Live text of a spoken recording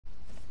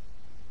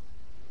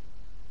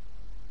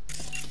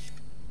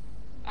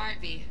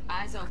V.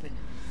 Eyes open.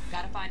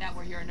 Gotta find out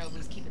where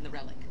Yorinobu's keeping the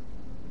relic.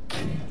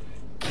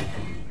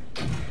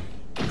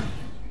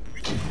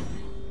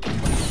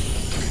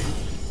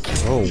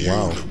 Oh,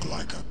 wow. You look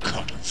like a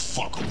cut of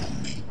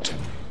fuckable meat,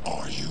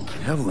 are you?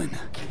 Evelyn,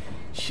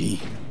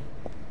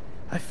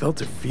 I felt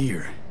her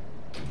fear.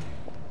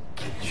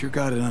 Sure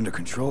got it under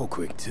control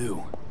quick,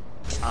 too.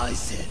 I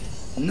said,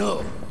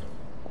 no.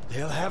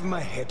 They'll have my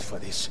head for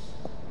this.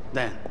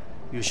 Then,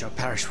 you shall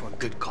perish for a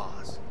good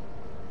cause.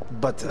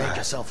 But, Make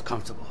yourself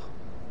comfortable.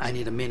 I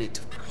need a minute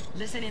to...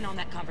 Listen in on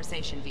that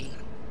conversation, V.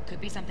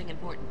 Could be something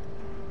important.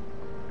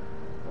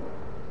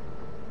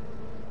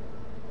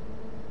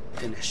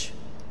 finish.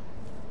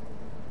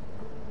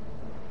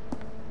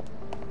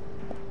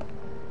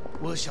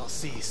 We shall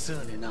see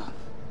soon enough.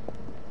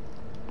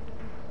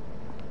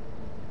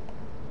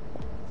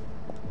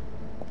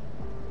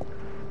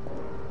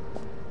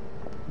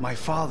 My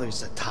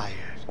father's a tired,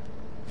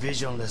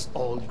 visionless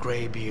old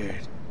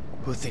graybeard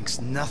who thinks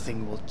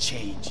nothing will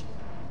change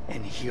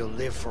and he'll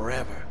live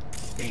forever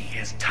in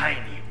his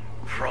tiny,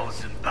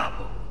 frozen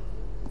bubble.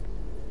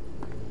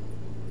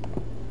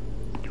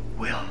 You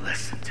will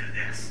listen to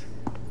this.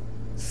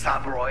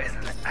 Saburo is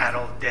an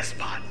adult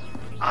despot,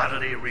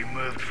 utterly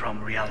removed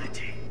from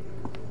reality.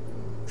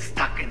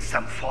 Stuck in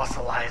some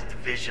fossilized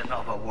vision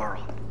of a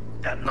world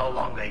that no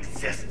longer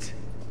exists.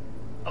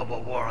 Of a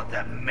world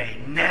that may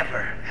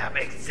never have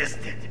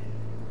existed.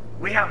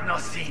 We have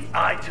not seen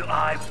eye to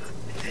eye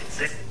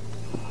with it.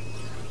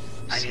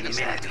 I need a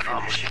minute to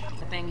finish.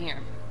 The thing here.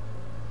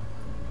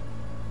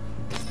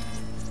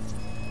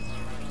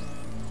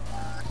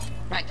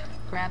 Right,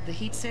 grab the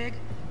heat sig.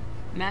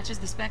 Matches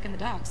the spec in the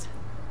docs.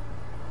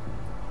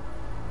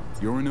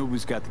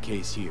 Yorinobu's got the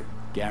case here,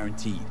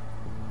 guaranteed.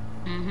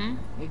 Mm-hmm,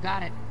 we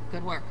got it.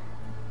 Good work.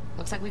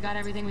 Looks like we got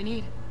everything we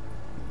need.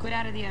 Quit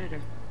out of the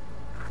editor.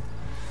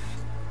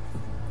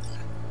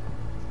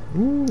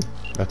 Ooh,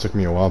 that took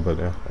me a while, but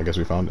I guess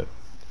we found it.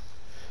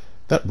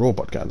 That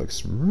robot guy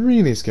looks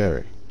really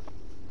scary.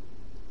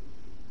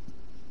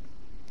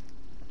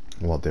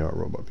 Well, they are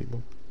robot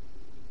people.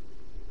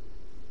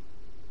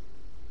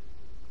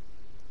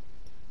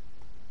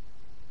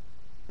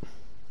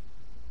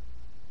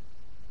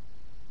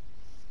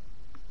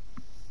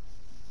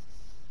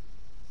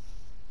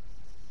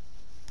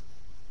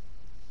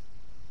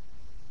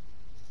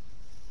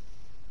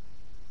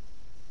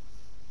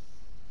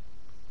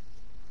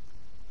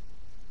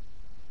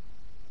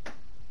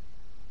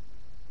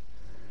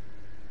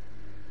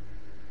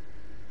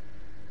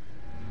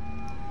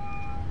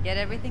 Get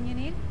everything you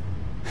need?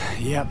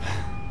 Yep,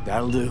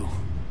 that'll do.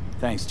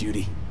 Thanks,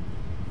 Judy.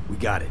 We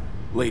got it.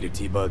 Later,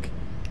 T-Bug.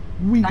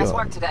 Nice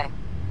work today.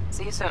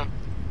 See you soon.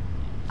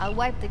 I'll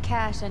wipe the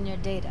cache on your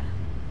data.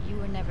 You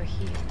were never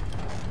here.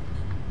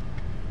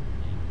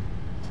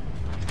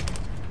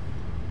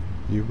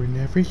 You were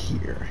never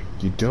here.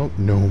 You don't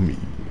know me.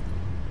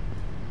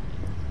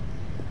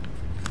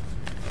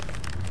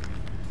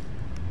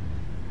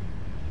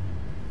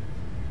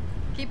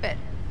 Keep it.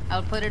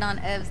 I'll put it on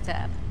Ev's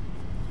tab.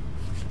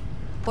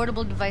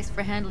 Portable device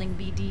for handling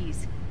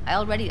BDs. I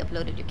already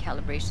uploaded your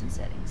calibration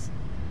settings.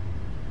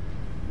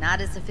 Not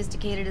as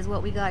sophisticated as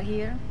what we got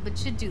here, but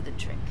should do the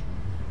trick.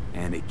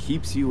 And it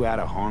keeps you out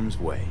of harm's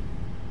way.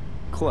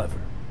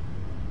 Clever.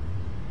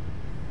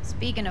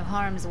 Speaking of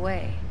harm's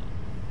way,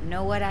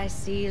 know what I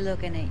see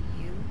looking at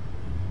you?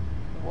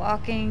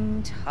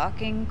 Walking,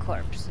 talking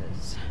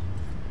corpses.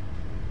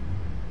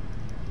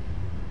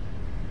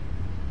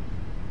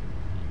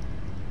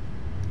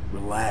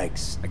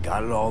 Relax. I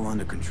got it all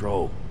under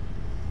control.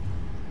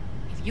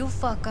 If you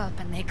fuck up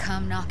and they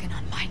come knocking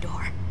on my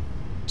door...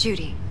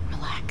 Judy,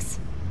 relax.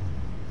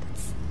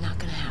 That's not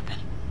gonna happen.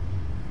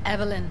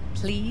 Evelyn,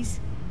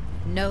 please.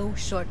 No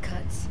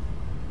shortcuts.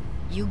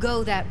 You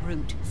go that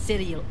route,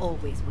 City'll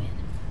always win.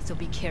 So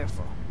be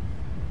careful.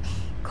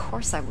 Of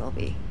course I will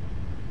be.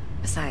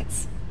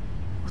 Besides,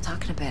 we'll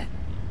talk in a bit.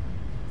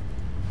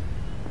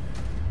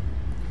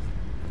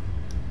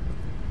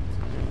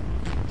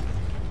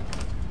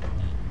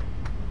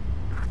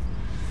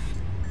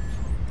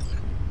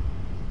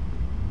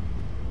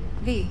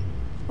 V,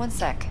 one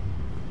sec.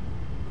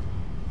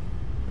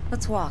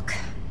 Let's walk.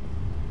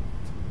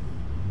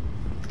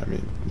 I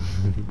mean,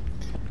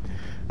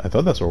 I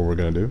thought that's what we were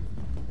gonna do.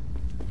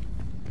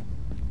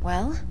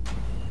 Well,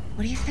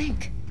 what do you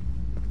think?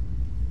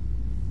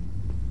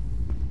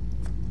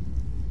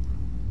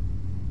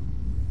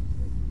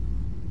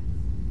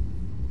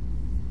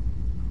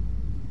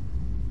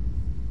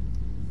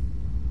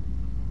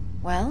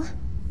 Well,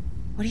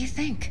 what do you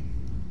think?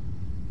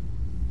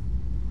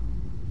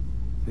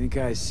 Think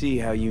I see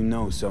how you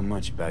know so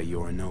much about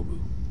Yorinobu.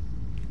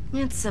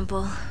 It's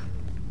simple.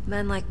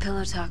 Men like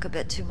pillow talk a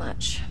bit too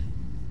much.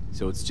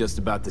 So it's just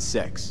about the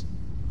sex.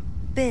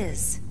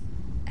 Biz.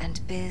 And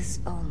biz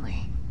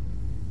only.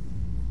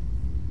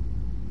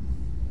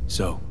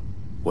 So,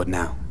 what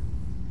now?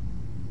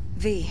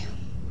 V.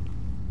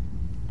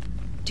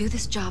 Do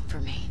this job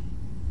for me.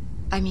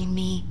 I mean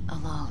me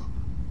alone.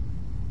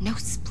 No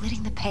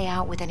splitting the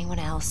payout with anyone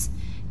else.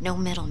 No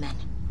middlemen.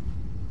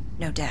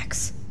 No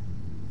decks.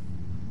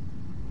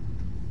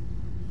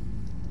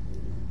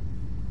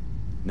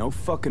 No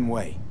fucking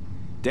way.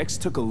 Dex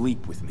took a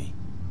leap with me.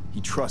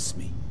 He trusts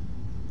me.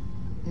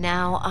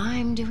 Now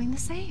I'm doing the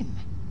same.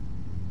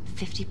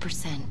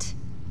 50%.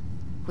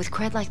 With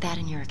cred like that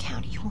in your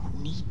account, you won't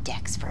need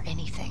Dex for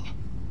anything.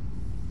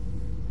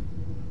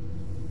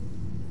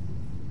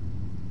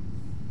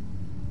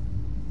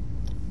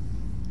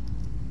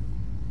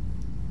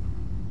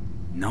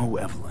 No,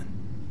 Evelyn.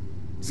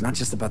 It's not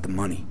just about the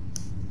money.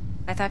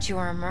 I thought you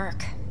were a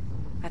merc.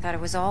 I thought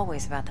it was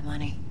always about the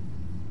money.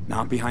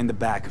 Not behind the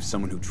back of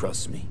someone who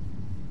trusts me.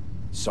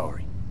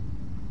 Sorry.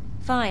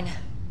 Fine.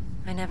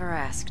 I never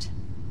asked.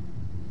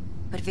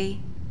 But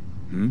V?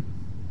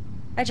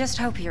 I just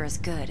hope you're as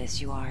good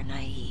as you are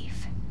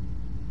naive.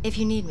 If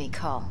you need me,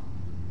 call.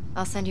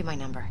 I'll send you my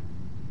number.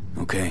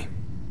 Okay.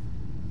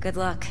 Good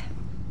luck.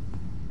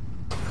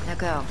 Now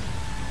go.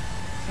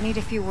 I need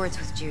a few words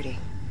with Judy.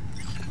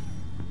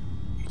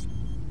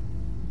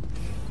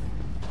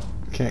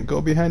 Can't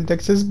go behind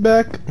Dex's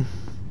back.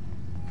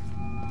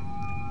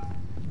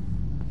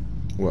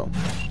 Well.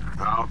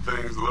 How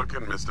things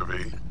looking, Mr.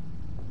 V?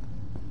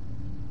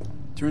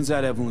 Turns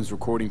out Evelyn's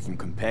recording from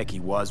Konpeki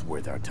was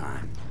worth our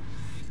time.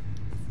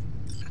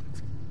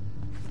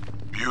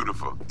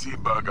 Beautiful.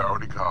 T-Bug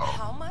already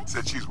called.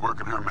 Said she's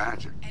working her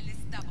magic.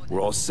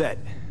 We're all set.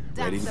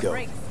 Ready to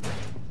go.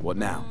 What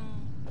now?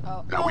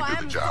 Now we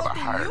do the job I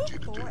hired you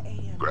to do.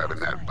 Grabbing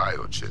that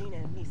bio chip.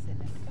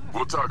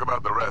 We'll talk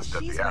about the rest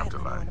at the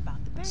afterlife.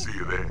 See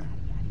you there.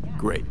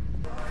 Great.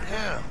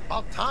 Damn,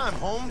 about time,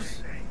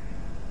 Holmes.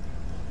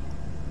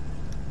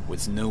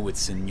 What's new with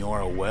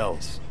Senora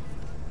Wells?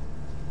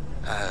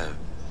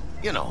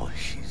 You know,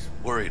 she's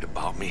worried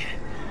about me.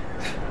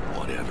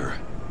 Whatever.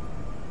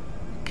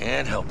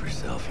 Can't help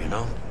herself, you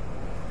know?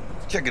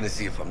 Checking to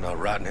see if I'm not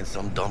rotting in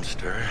some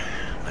dumpster,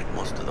 like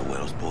most of the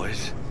Wells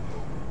boys.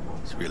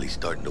 It's really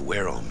starting to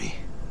wear on me.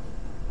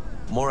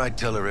 The more I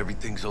tell her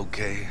everything's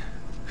okay,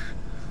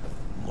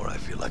 the more I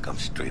feel like I'm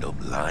straight up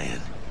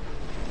lying.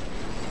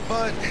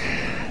 But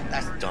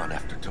that's done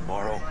after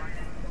tomorrow.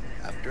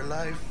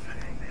 Afterlife,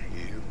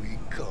 here we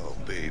come,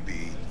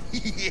 baby.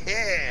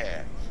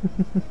 Yeah!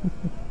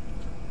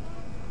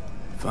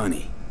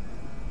 Funny.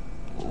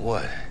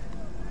 What?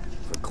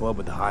 For a club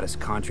with the hottest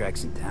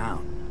contracts in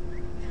town.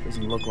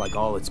 Doesn't look like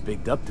all it's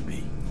bigged up to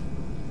be.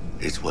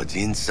 It's what's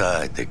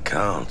inside that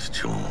counts,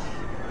 June.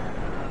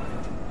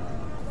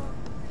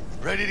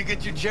 Ready to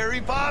get your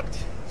cherry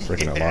popped?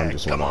 Freaking alarm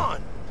just went come off.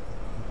 on.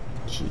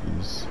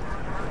 Jeez.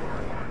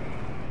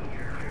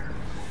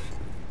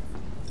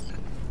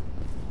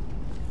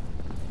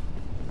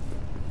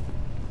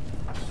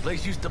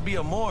 Place used to be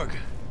a morgue.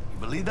 You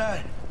believe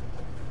that?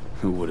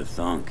 Who would have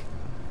thunk?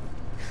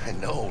 I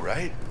know,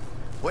 right?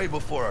 Way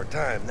before our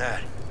time,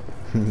 that.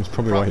 That's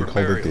probably why he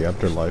Proper called it the burial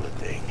afterlife.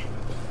 thing.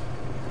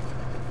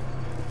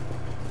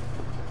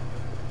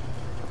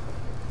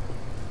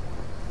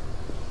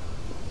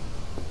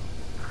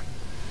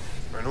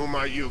 And who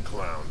might you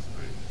clowns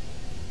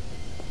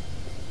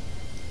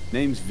be?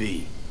 Name's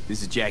V.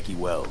 This is Jackie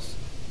Wells.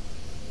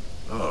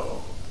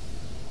 Oh.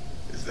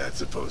 Is that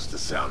supposed to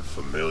sound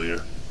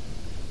familiar?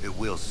 It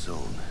will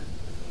soon.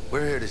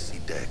 We're here to see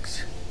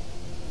Dex.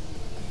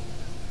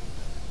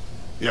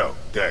 Yo,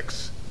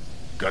 Dex.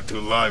 Got 2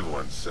 live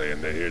ones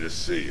saying they're here to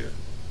see you.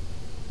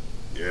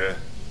 Yeah?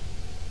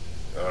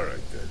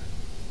 Alright then.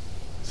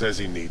 Says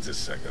he needs a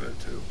second or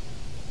two.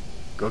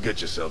 Go get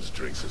yourselves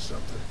drinks or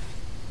something.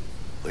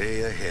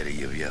 Way ahead of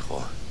you,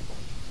 viejo.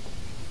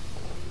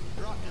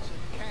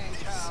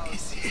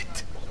 This is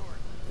it.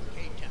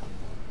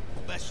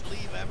 Best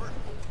leave ever.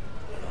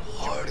 The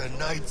heart of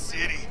Night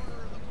City.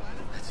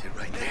 That's it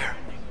right there.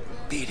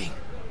 Beating.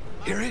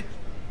 Hear it?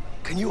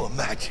 Can you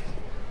imagine?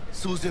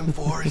 Susan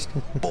Forrest,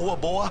 Boa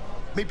Boa,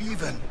 maybe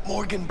even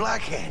Morgan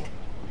Blackhand.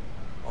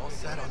 All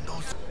sat on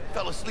those,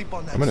 fell asleep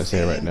on that. I'm gonna say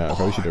it right now. I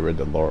probably bar. should have read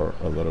the lore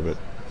a little bit,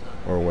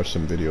 or watched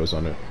some videos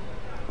on it.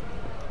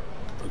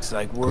 Looks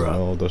like we're up.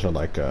 Well, those are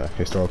like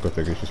historical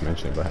figures just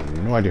mentioned, but I have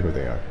no idea who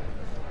they are.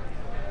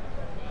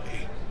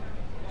 Hey,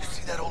 you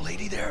see that old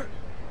lady there?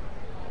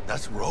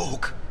 That's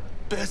Rogue.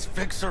 Best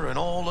fixer in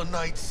all of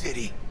Night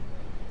City.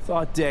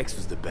 Thought Dex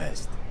was the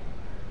best.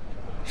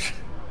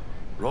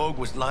 Rogue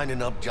was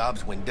lining up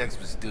jobs when Dex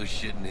was still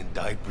shitting in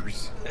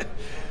diapers.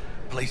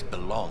 Place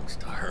belongs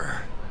to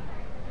her.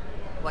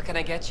 What can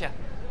I get you?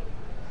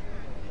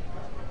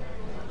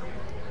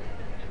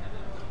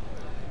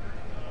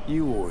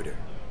 You order.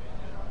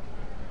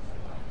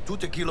 2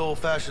 tequila old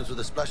fashions with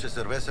a splash of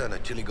cerveza and a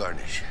chili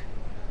garnish.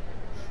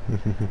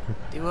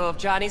 Duo of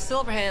Johnny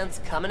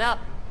Silverhands coming up.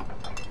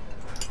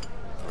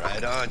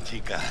 Right on,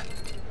 chica.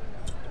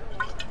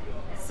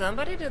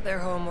 Somebody did their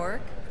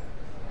homework.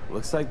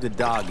 Looks like the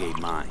dog ate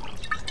mine.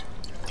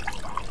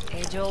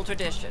 Age-old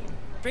tradition.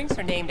 Drinks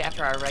are named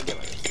after our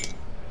regulars.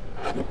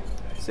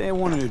 Say I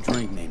wanted a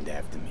drink named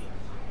after me.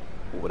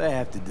 What would I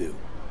have to do?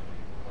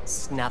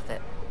 Snuff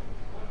it.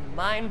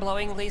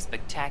 Mind-blowingly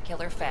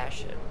spectacular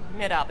fashion.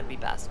 Mid-op would be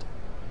best.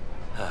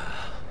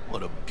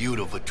 What a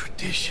beautiful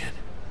tradition.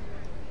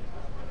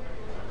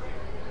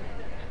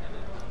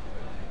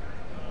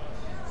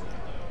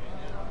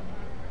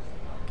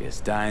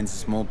 Guess dying's a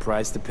small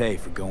price to pay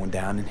for going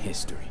down in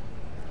history.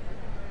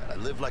 I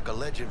live like a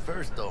legend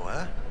first, though,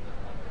 huh?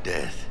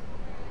 Death.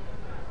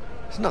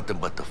 It's nothing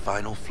but the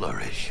final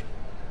flourish.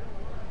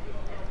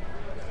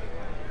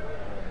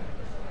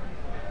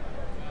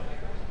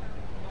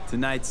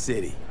 Tonight's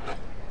city.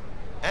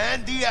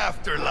 And the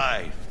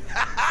afterlife.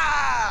 Ha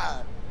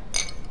ha!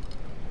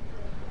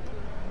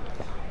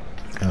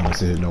 I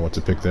honestly didn't know what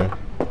to pick there.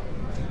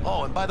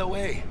 Oh, and by the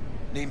way,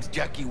 name's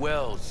Jackie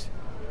Wells.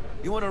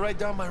 You want to write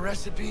down my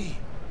recipe?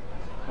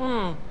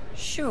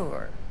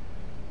 Sure.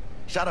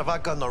 Shot of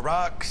vodka on the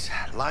rocks,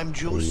 lime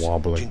juice,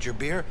 Wobbly. ginger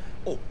beer.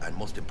 Oh, and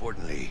most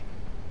importantly,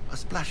 a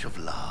splash of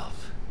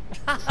love.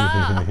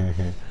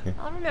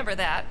 I'll remember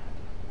that.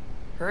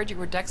 Heard you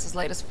were Dex's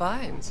latest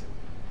finds.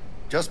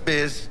 Just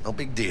biz, no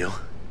big deal.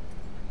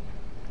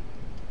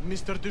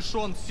 Mr.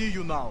 Dishon, see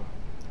you now.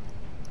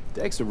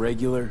 Dex a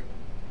regular?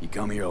 You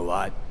come here a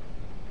lot?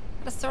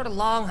 Had a sort of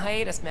long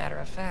hiatus, matter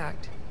of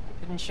fact.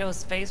 Didn't show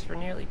his face for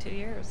nearly 2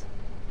 years.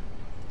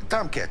 The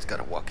Tomcat's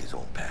gotta walk his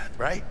own path,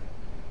 right?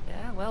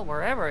 Yeah, well,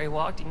 wherever he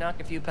walked, he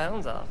knocked a few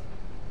pounds off.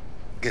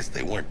 Guess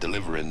they weren't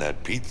delivering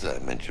that pizza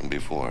I mentioned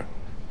before.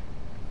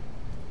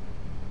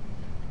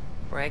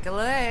 Break a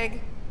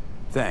leg.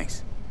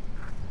 Thanks.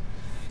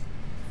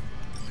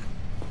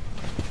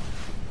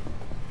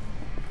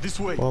 This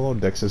way. Follow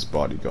Dex's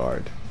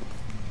bodyguard.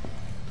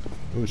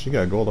 Ooh, she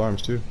got gold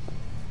arms too.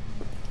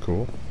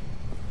 Cool.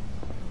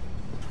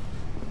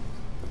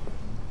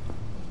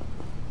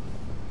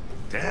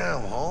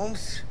 Damn,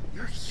 Holmes.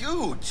 You're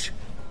huge.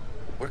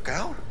 Work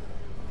out?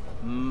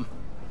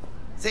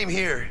 Same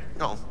here.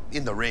 No,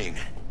 in the ring.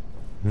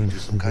 You do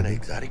some kind of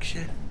exotic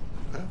shit?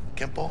 Huh?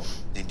 Kempo?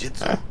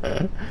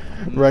 Ninjutsu?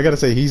 Bro, I gotta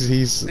say,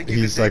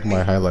 he's like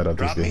my highlight of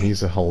this game.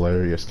 He's a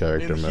hilarious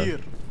character, In man. here.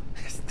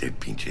 Este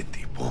pinche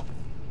tipo.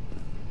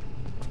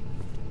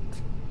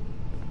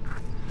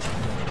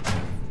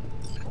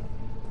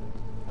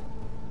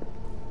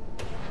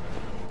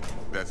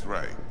 That's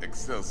right,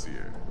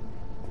 Excelsior.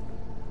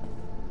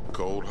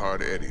 Cold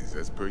hard eddies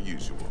as per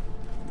usual.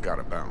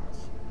 Gotta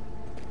bounce.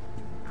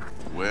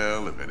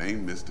 Well, if it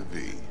ain't Mr.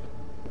 V.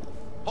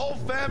 Whole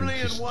family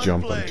in Just one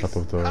jump place. on top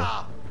of the...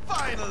 Ah,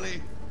 finally.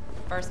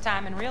 First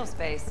time in real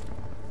space.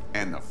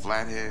 And the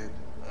flathead.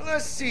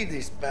 Let's see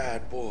this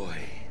bad boy.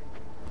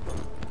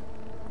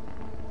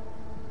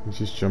 He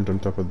just jumped on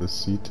top of the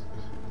seat.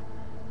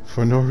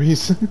 For no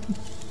reason.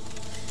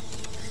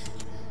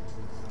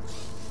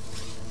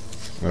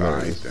 All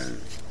right, then.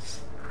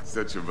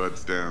 Set your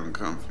butts down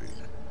comfy.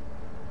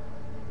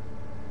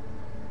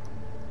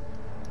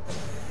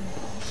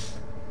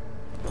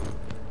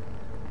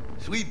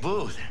 Sweet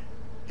booth.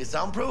 It's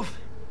soundproof?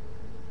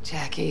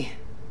 Jackie.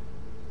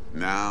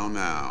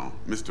 Now,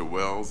 Mr.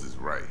 Wells is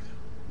right.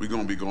 We're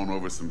gonna be going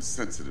over some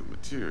sensitive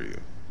material.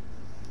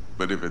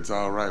 But if it's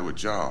all right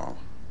with y'all,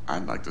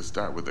 I'd like to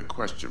start with a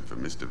question for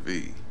Mr.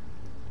 V.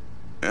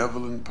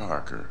 Evelyn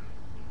Parker,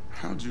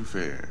 how'd you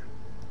fare?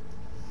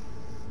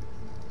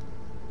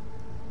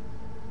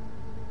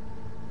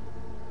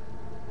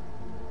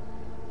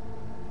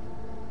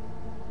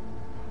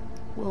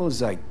 Well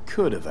as I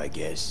could have, I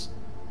guess.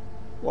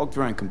 Walked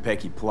around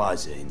Konpeki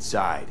Plaza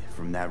inside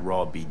from that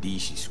raw BD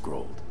she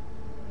scrolled.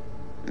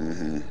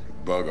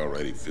 Bug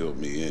already filled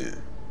me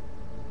in.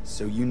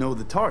 So you know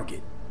the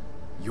target.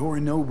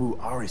 Yorinobu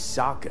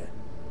Arasaka,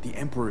 the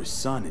Emperor's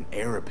son and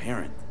heir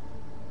apparent.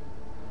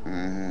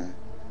 Man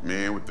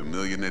with the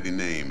millionaire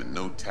name and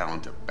no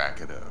talent to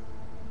back it up.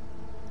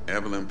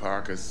 Evelyn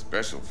Parker's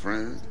special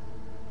friend?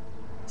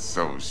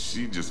 So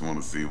she just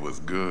want to see what's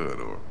good,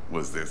 or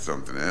was there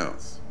something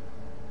else?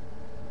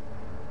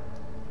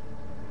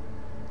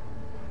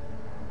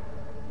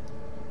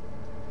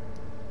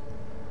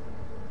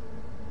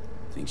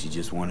 Think she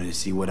just wanted to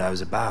see what I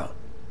was about.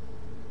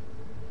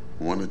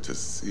 Wanted to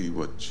see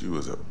what you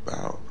was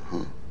about,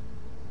 huh?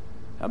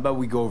 How about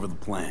we go over the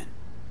plan?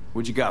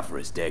 What you got for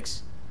us,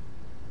 Dex?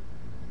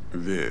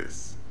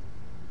 This.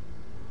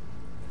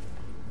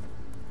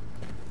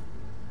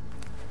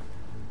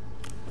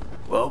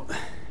 Well,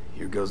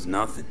 here goes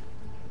nothing.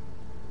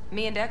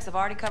 Me and Dex have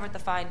already covered the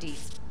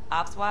findees.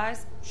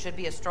 Ops-wise, should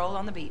be a stroll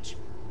on the beach.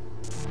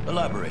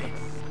 Elaborate.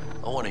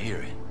 I want to hear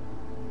it.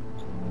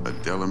 A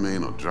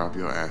Delamain will drop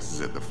your asses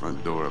at the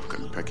front door of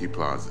Konpeki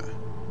Plaza.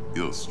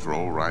 You'll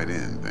stroll right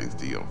in thanks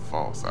to your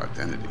false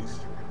identities.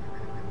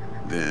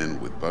 Then,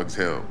 with Bug's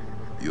help,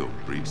 you'll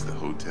breach the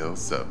hotel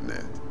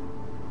subnet.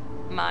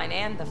 Mine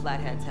and the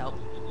Flathead's help.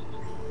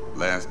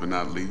 Last but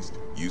not least,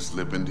 you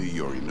slip into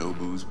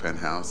Yorinobu's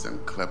penthouse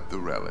and clep the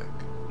relic.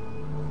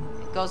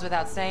 Goes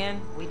without saying,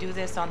 we do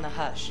this on the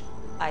hush.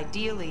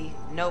 Ideally,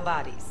 no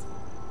bodies.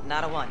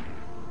 Not a one.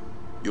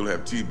 You'll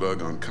have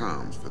T-Bug on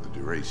comms for the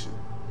duration.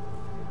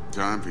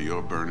 Time for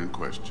your burning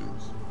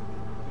questions.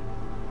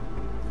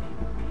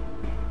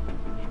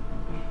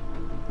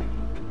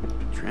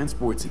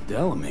 Transport's a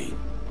Delamain.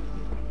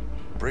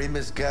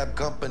 Primus Cab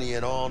Company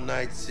in All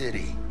Night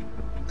City.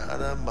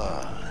 Nada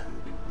mal.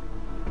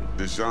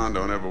 Deshaun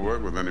don't ever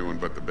work with anyone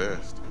but the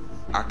best.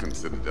 I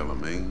consider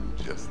Delamain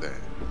just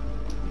that.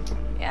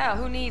 Yeah,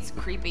 who needs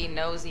creepy,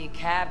 nosy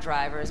cab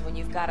drivers when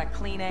you've got a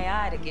clean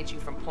AI to get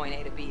you from point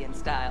A to B in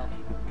style?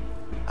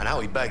 And how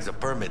he bags a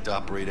permit to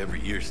operate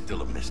every year is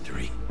still a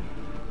mystery.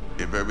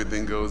 If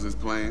everything goes as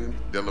planned,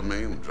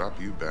 Delamain will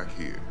drop you back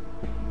here.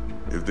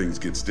 If things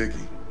get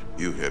sticky,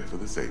 you'll head for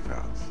the safe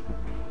house.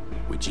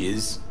 Which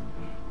is?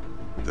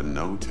 The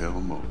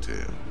no-tell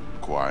motel.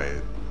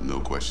 Quiet,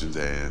 no questions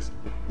asked.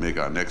 Make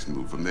our next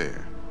move from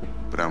there.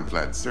 But I'm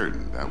flat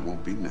certain that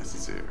won't be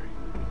necessary.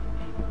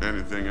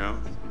 Anything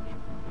else?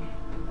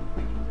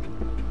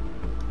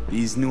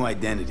 These new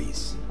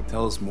identities.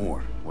 Tell us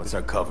more. What's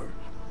our cover?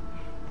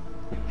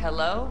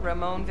 Hello,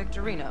 Ramon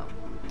Victorino.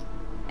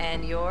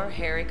 And you're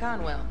Harry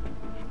Conwell.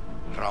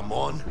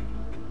 Ramon?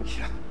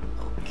 Yeah,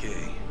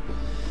 okay.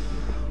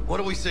 What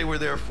do we say we're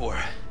there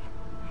for?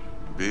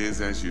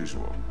 Biz as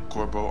usual.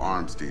 Corpo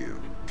arms deal.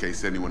 In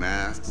case anyone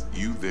asks,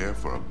 you there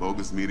for a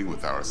bogus meeting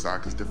with our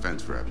Osaka's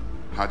defense rep,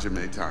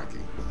 Hajime Taki.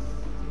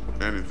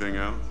 Anything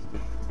else?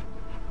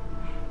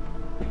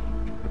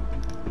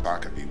 I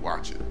could be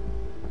watching.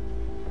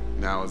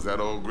 Now, as that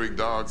old Greek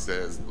dog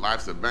says,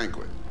 life's a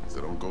banquet,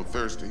 so don't go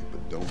thirsty,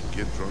 but don't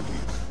get drunk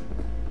either.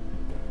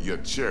 Your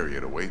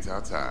chariot awaits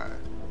outside.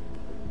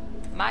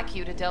 My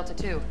cue to Delta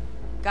 2.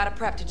 Gotta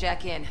prep to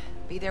jack in.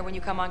 Be there when you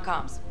come on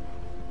comms.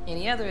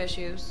 Any other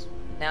issues?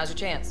 Now's your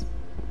chance.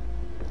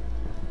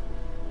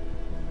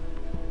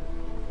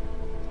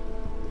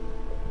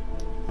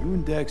 You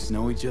and Dex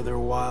know each other a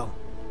while?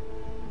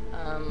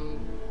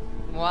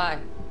 Why?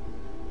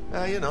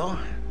 You know,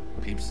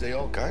 peeps say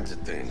all kinds of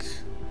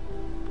things.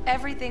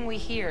 Everything we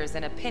hear is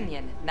an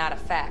opinion, not a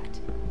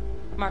fact.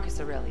 Marcus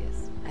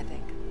Aurelius, I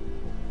think.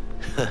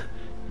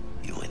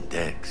 You and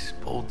Dex,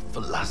 both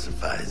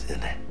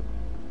philosophizing.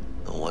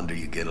 No wonder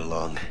you get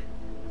along.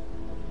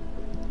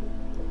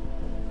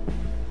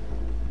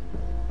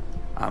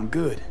 I'm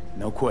good.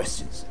 No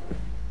questions.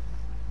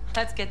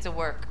 Let's get to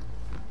work.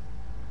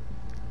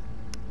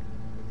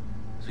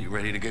 So you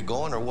ready to get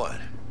going or what?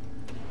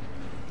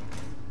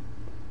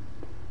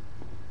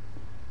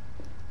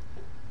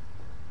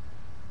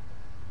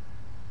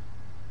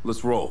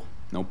 Let's roll.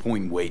 No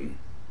point in waiting.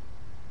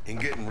 In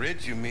getting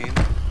rich, you mean?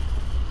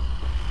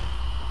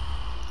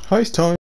 Heist time.